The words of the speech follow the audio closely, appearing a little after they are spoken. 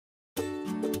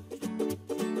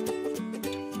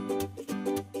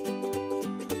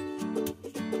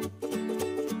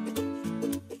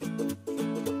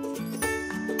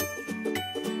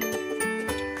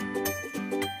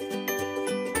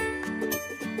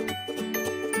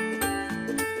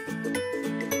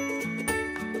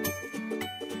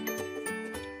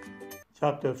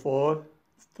Chapter 4,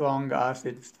 Strong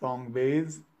Acid, Strong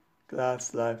Base,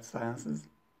 Class Life Sciences.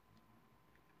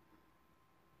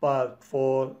 Part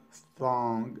 4,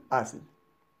 Strong Acid.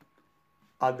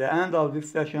 At the end of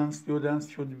this session, students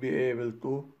should be able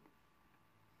to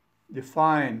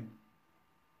define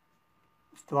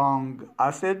strong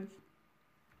acid,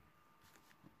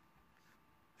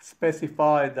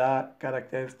 specify the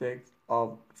characteristics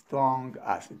of strong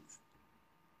acids.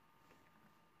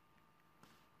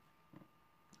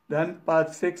 Then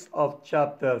part 6 of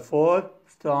chapter 4,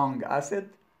 strong acid,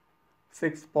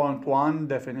 6.1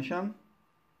 definition.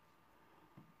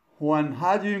 When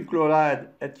hydrogen chloride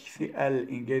HCl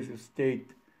in gaseous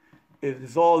state is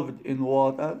dissolved in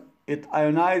water, it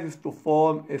ionizes to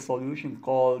form a solution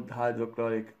called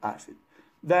hydrochloric acid.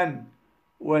 Then,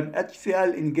 when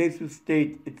HCl in gaseous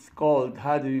state, it's called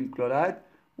hydrogen chloride.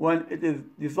 When it is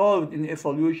dissolved in a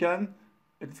solution,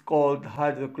 it's called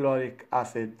hydrochloric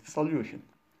acid solution.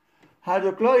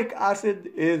 Hydrochloric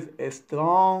acid is a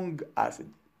strong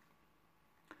acid.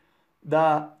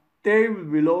 The table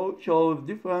below shows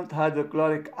different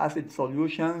hydrochloric acid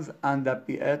solutions and the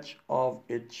pH of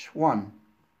each one.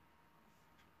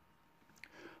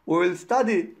 We will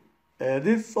study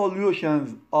these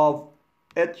solutions of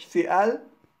HCl,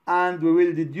 and we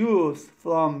will deduce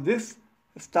from this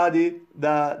study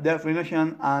the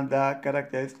definition and the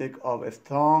characteristic of a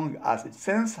strong acid,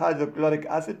 since hydrochloric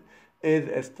acid is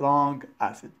a strong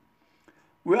acid.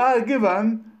 We are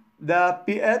given the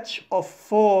pH of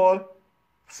 4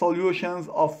 solutions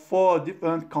of 4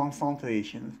 different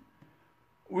concentrations.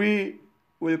 We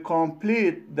will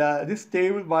complete this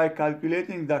table by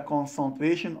calculating the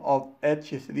concentration of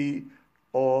H3O+.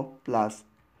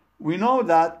 We know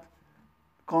that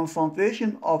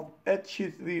concentration of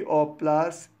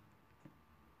H3O+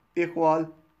 equal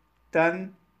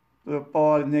 10 to the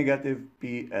power negative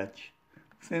pH.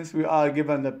 Since we are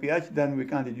given the pH, then we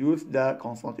can deduce the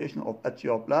concentration of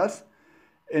H3O+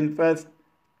 in first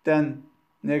 10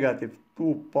 negative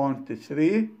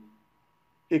 2.3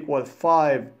 equals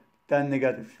 5 10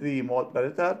 negative 3 mole per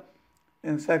liter.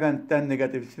 In second 10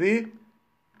 negative 3,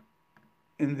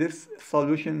 in this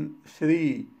solution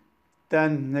 3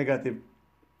 10 negative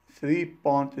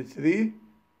 3.3,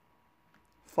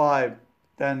 5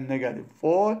 10 negative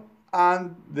 4,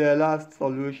 and the last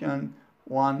solution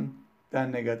 1 10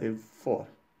 negative 4.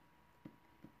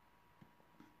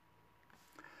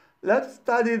 Let's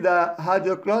study the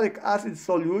hydrochloric acid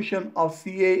solution of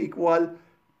Ca equal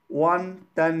 1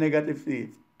 10 negative 3.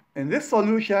 In this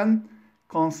solution,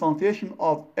 concentration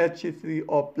of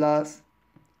H3O+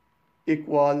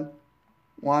 equal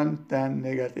 1 10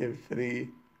 negative 3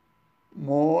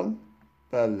 mole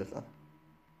per liter.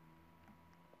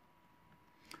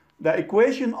 The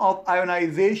equation of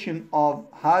ionization of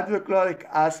hydrochloric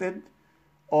acid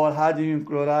or hydrogen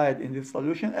chloride in this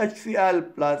solution,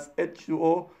 HCl plus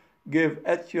H2O give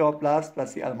HCO plus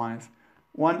Cl minus.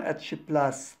 1 H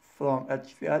plus from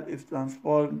HCl is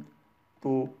transformed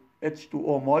to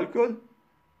H2O molecule.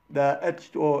 The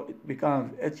H2O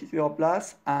becomes H3O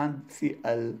plus and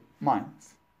Cl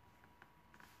minus.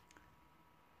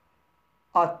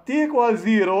 At T equals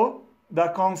 0, the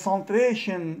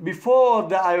concentration before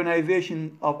the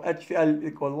ionization of HCl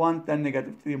equals 1 10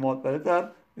 negative 3 mole per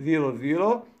liter, 0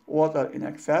 0, water in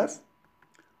excess.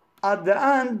 At the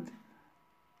end,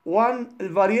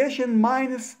 variation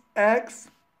minus X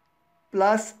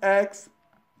plus X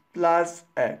plus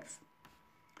X.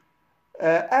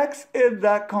 X is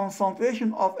the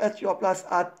concentration of HCO plus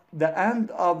at the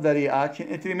end of the reaction.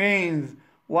 It remains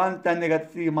 1 10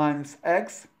 negative 3 minus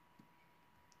X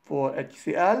for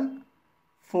HCl.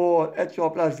 For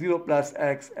HCO plus 0 plus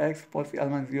X, X for Cl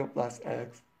minus 0 plus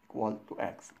X equal to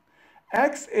X.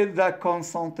 X is the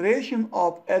concentration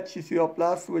of HCO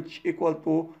plus, which equal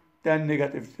to 10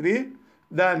 negative 3.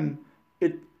 Then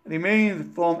it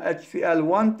remains from HCl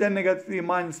 1 10 negative 3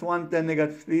 minus 1 10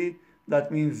 negative 3, that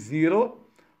means 0.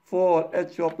 For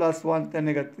HCO plus 1 10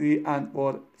 negative 3, and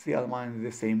for Cl minus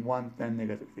the same 1 10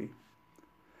 negative 3.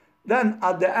 Then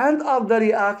at the end of the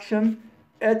reaction,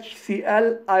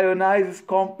 HCl ionizes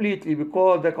completely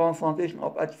because the concentration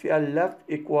of HCl left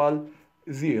equal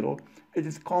 0. It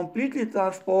is completely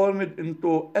transformed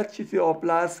into HCO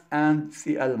plus and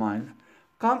Cl minus.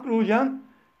 Conclusion,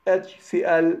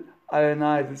 HCl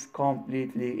ionizes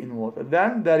completely in water.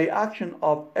 Then the reaction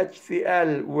of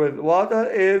HCl with water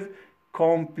is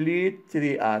complete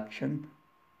reaction,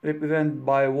 represented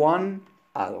by 1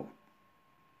 arrow.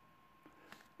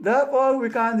 Therefore, we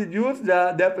can deduce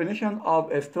the definition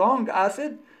of a strong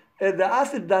acid is the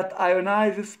acid that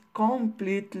ionizes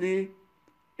completely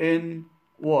in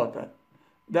water.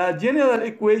 The general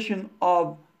equation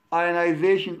of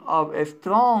ionization of a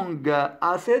strong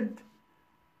acid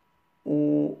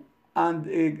and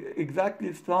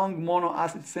exactly strong mono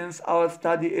acid, since our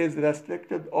study is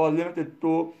restricted or limited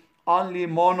to only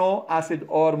mono acid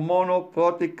or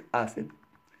monoprotic acid.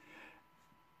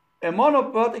 A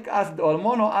monoprotic acid or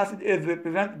mono acid is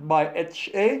represented by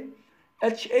HA.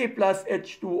 HA plus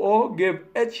H2O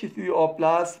give H3O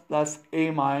plus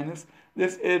A minus.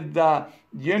 This is the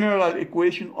general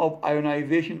equation of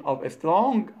ionization of a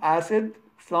strong acid,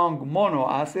 strong mono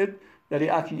acid. The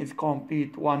reaction is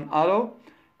complete one arrow.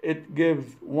 It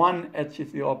gives one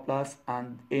H3O plus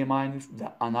and A minus,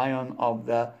 the anion of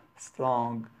the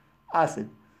strong acid.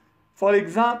 For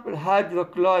example,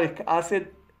 hydrochloric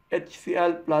acid,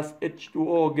 HCl plus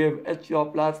H2O give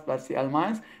HCl plus Cl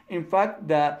minus. In fact,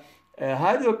 the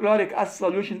hydrochloric acid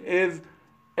solution is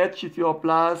H3O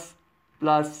plus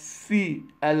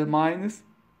Cl minus.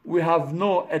 We have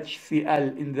no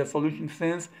HCl in the solution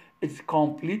since it's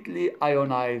completely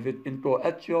ionized into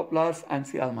HCO plus and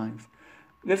Cl minus.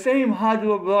 The same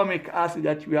hydrobromic acid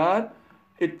HBr,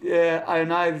 it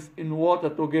ionizes in water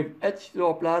to give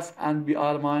H2O plus and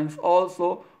Br minus.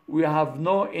 Also, we have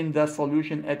no in the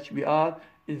solution HBr,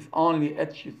 it's only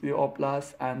H3O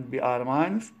plus and Br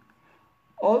minus.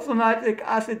 Also, nitric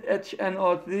acid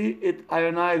HNO3, it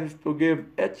ionizes to give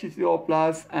H3O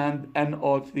plus and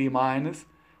NO3 minus.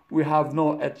 We have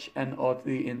no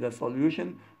HNO3 in the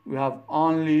solution. We have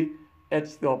only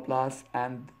H3O plus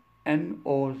and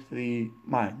NO3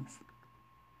 minus.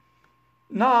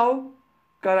 Now,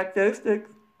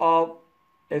 characteristics of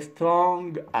a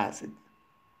strong acid.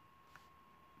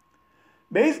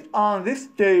 Based on this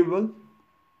table,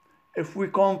 if we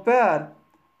compare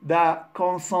the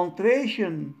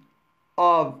concentration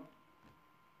of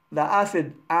the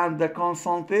acid and the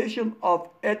concentration of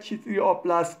H3O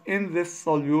plus in this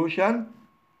solution,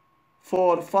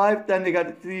 for 5 10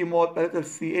 negative 3 mole per liter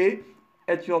Ca,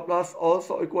 HO plus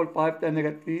also equal 5 10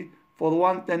 negative 3. For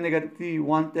 1 10 negative 3,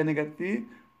 1 10 negative 3.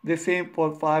 The same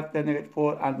for 5 10 negative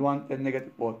 4 and 1 10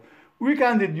 negative 4. We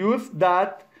can deduce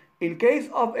that in case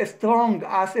of a strong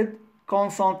acid,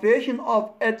 concentration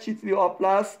of H3O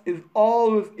plus is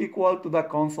always equal to the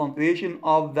concentration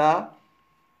of the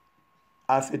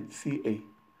acid Ca.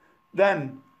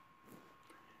 Then,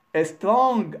 a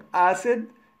strong acid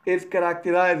is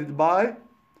characterized by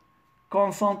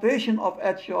concentration of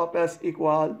HO plus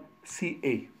equal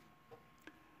Ca.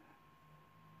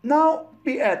 Now,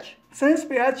 pH. Since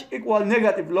pH equal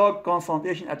negative log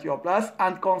concentration HO plus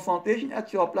and concentration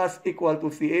HO plus equal to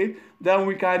Ca, then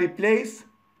we can replace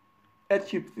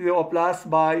H3O plus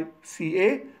by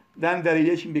Ca. Then the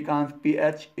relation becomes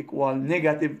pH equal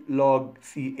negative log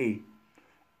Ca.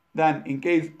 Then in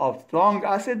case of strong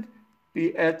acid,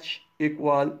 pH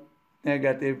equal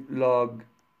negative log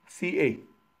Ca.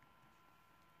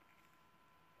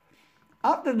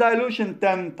 After dilution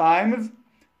 10 times,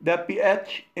 the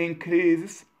pH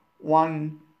increases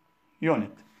 1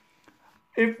 unit.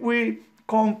 If we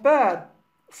compare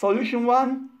solution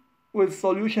 1 with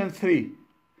solution 3,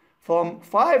 from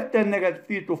 5 10 negative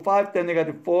 3 to 5 10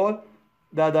 negative 4,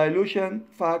 the dilution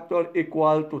factor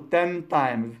equal to 10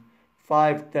 times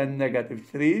 5 10 negative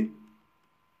 3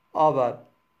 over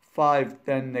 5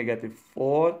 10 negative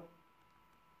 4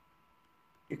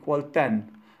 equal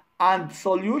 10. And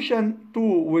solution 2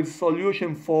 with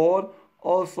solution 4,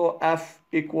 also F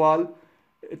equal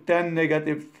 10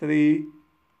 negative 3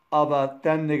 over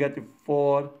 10 negative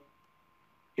 4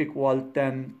 equal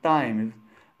 10 times.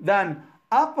 Then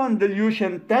upon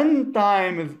dilution 10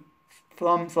 times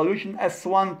from solution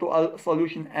S1 to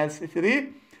solution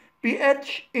S3,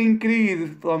 pH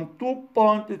increases from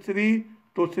 2.3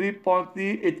 to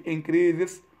 3.3, it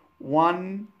increases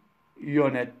 1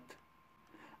 unit.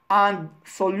 And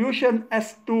solution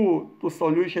S2 to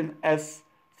solution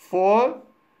S4,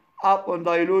 upon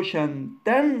dilution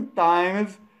 10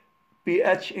 times,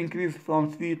 pH increases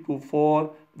from 3 to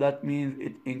 4, that means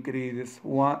it increases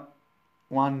 1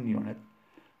 unit.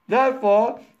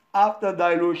 Therefore, after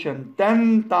dilution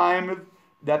 10 times,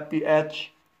 the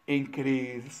pH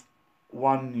increases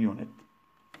 1 unit.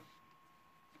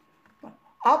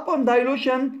 Upon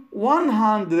dilution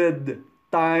 100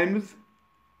 times,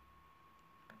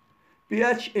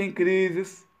 pH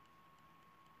increases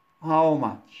how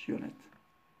much unit?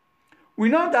 We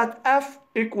know that F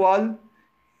equal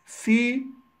C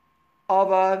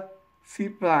over C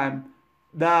prime,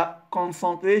 the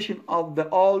concentration of the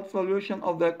old solution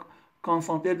of the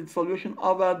concentrated solution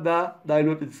over the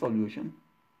diluted solution.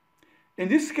 In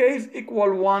this case,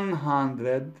 equal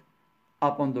 100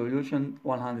 upon dilution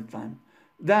 100 times.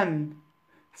 Then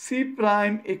C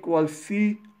prime equals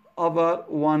C over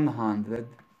 100.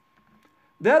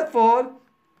 Therefore,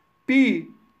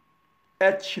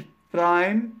 pH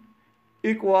prime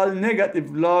equal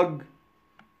negative log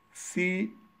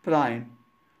C prime,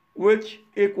 which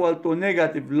equal to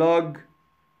negative log.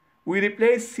 We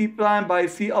replace C prime by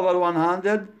C over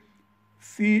 100.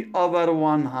 C over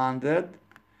 100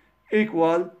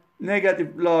 equal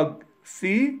negative log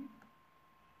C,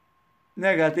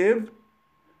 negative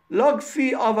log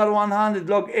C over 100,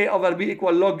 log A over B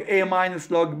equal log A minus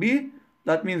log B.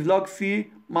 That means log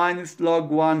C minus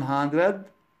log 100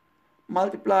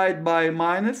 multiplied by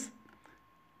minus.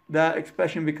 The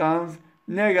expression becomes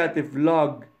negative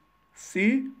log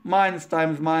C minus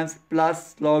times minus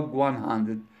plus log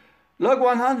 100. Log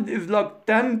 100 is log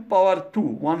 10 power 2.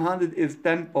 100 is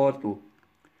 10 power 2.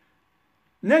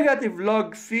 Negative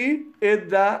log C is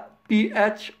the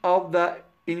pH of the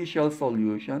initial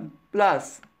solution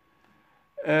plus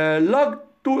log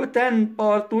 10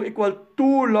 power 2 equal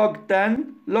 2 log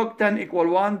 10. Log 10 equal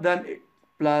 1, then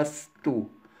plus 2.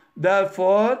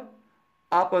 Therefore,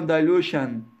 upon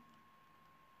dilution,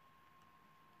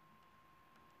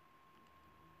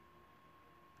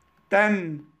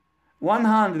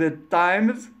 100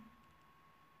 times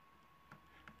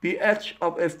pH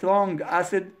of a strong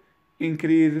acid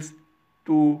increases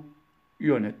to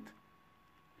unit.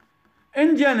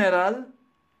 In general,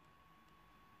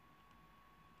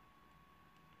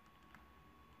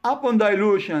 upon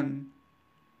dilution,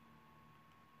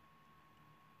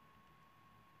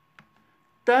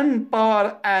 10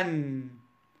 power n,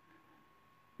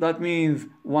 that means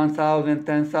 1,000,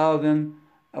 10,000,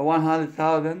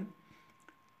 100,000,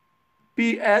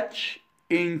 pH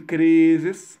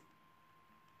increases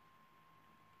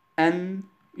n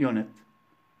unit.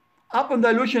 Upon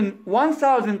dilution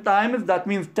 1,000 times, that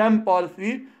means 10 power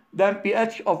 3, then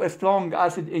pH of a strong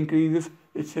acid increases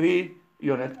 3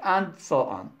 units, and so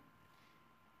on.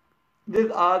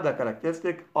 These are the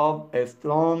characteristics of a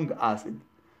strong acid.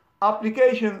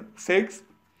 Application 6,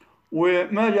 we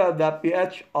measure the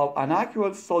pH of an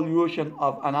aqueous solution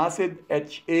of an acid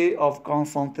HA of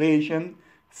concentration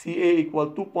Ca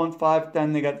equal 2.5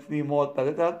 10 negative 3 mole per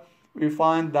liter. We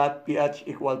find that pH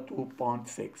equal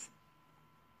 2.6.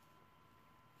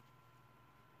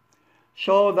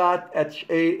 Show that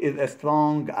HA is a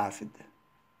strong acid.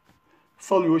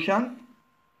 Solution.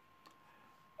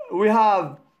 We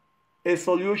have a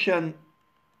solution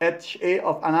HA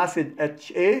of an acid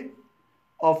HA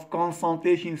of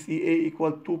concentration Ca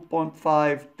equal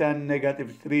 2.5 10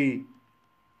 negative 3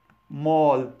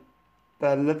 mole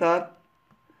per liter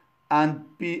and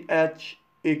pH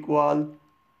equal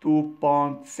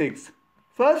 2.6.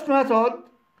 First method,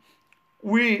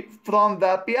 from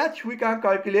the pH we can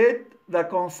calculate the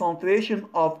concentration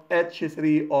of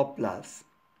H3O plus,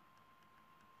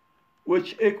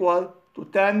 which equal to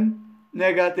 10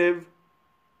 negative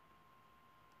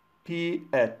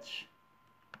pH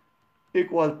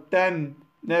equal 10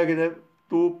 negative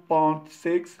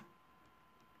 2.6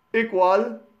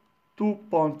 equal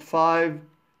 2.5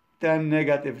 10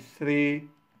 negative 3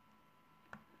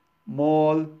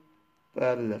 mole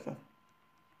per liter.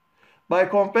 By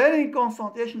comparing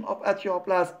concentration of HO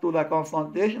plus to the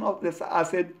concentration of this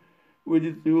acid, we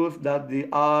deduce that they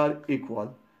are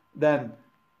equal. Then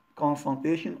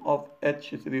concentration of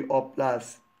H3O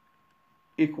plus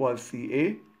equals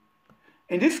Ca.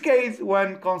 In this case,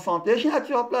 when concentration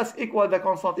HO plus equals the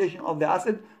concentration of the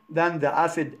acid, then the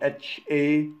acid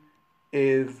HA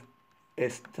is a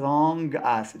strong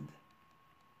acid.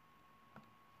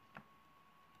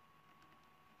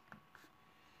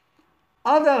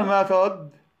 Other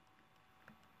method,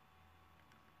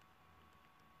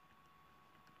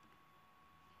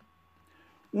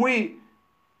 we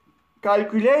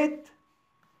calculate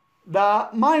the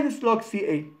minus log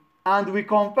Ca and we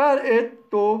compare it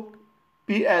to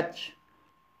pH.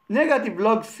 Negative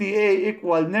log Ca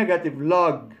equal negative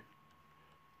log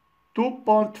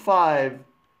 2.5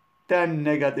 10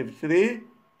 negative 3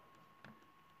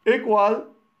 equal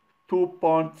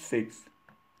 2.6.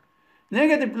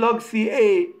 Negative log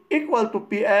Ca equal to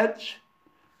pH,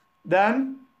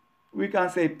 then we can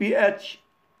say pH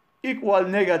equal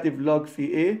negative log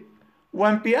Ca.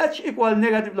 When pH equal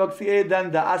negative log Ca,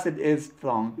 then the acid is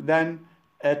strong. Then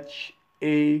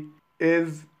HA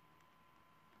is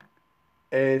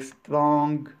a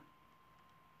strong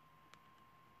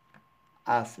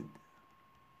acid.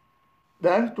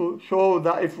 Then to show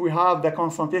that if we have the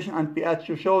concentration and pH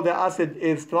to show the acid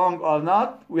is strong or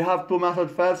not, we have two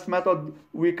methods. First method,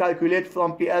 we calculate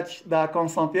from pH the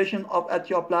concentration of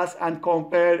HO plus and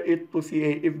compare it to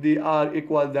Ca. If they are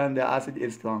equal, then the acid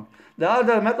is strong. The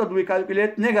other method, we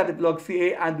calculate negative log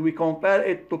Ca and we compare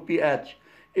it to pH.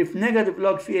 If negative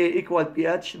log Ca equal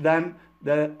pH, then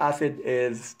the acid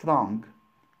is strong.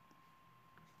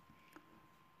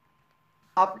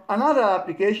 Another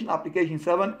application, application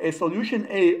 7, a solution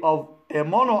A of a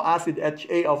monoacid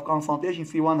HA of concentration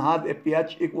C1 has a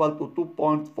pH equal to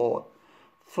 2.4.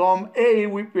 From A,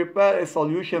 we prepare a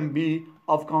solution B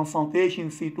of concentration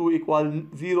C2 equal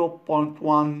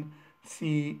 0.1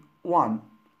 C1.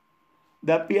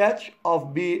 The pH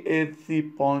of B is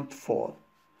 3.4.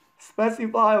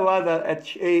 Specify whether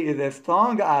HA is a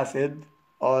strong acid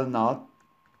or not.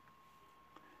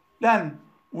 Then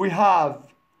we have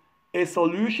a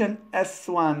solution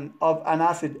S1 of an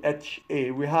acid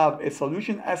HA. We have a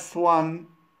solution S1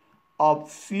 of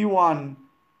C1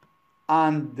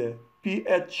 and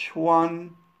pH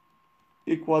 1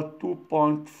 equal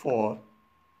 2.4.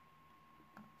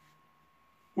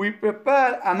 We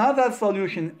prepare another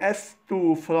solution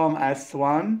S2 from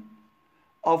S1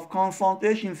 of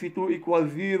concentration C2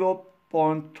 equals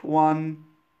 0.1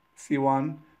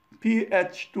 C1,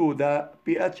 pH 2, the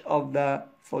pH of the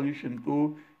solution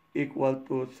 2 equal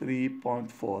to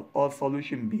 3.4, or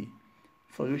solution B,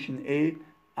 solution A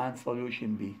and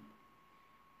solution B,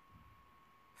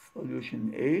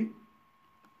 solution A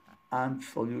and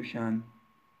solution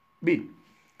B.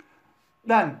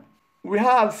 Then we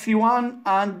have C1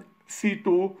 and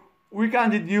C2. We can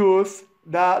deduce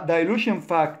the dilution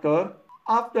factor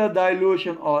after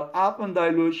dilution or upon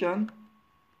dilution.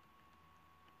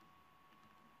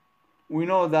 We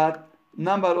know that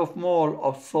number of mole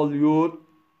of solute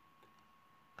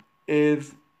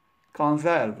is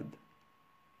conserved.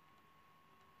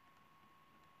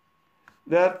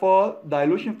 Therefore,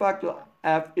 dilution factor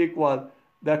F equal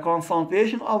the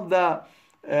concentration of the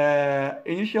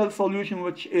initial solution,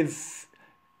 which is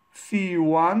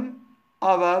C1,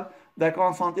 over the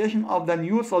concentration of the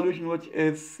new solution, which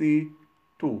is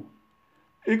C2,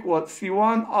 equal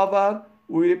C1 over,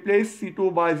 we replace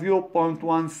C2 by 0.1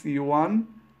 C1.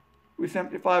 We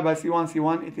simplify by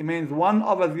C1, it remains 1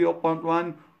 over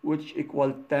 0.1, which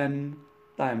equals 10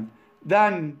 times.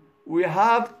 Then we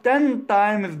have 10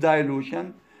 times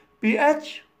dilution.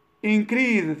 pH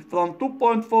increases from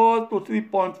 2.4 to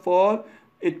 3.4.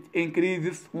 It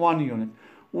increases 1 unit.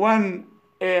 When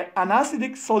an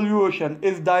acidic solution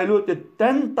is diluted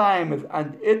 10 times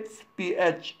and its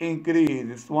pH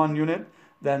increases 1 unit,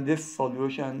 then this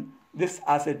solution, this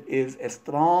acid is a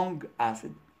strong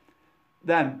acid.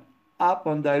 Then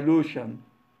upon dilution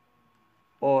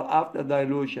or after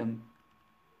dilution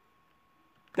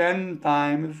 10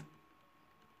 times,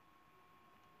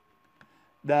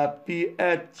 the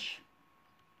pH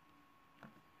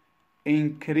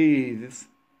increases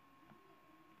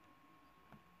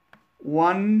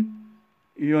 1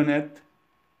 unit,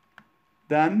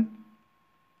 then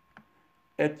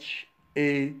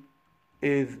HA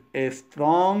is a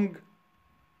strong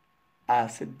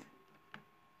acid.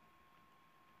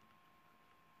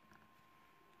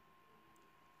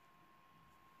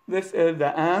 This is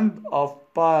the end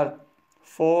of part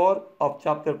 4 of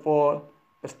chapter 4,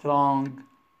 strong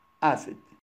acid.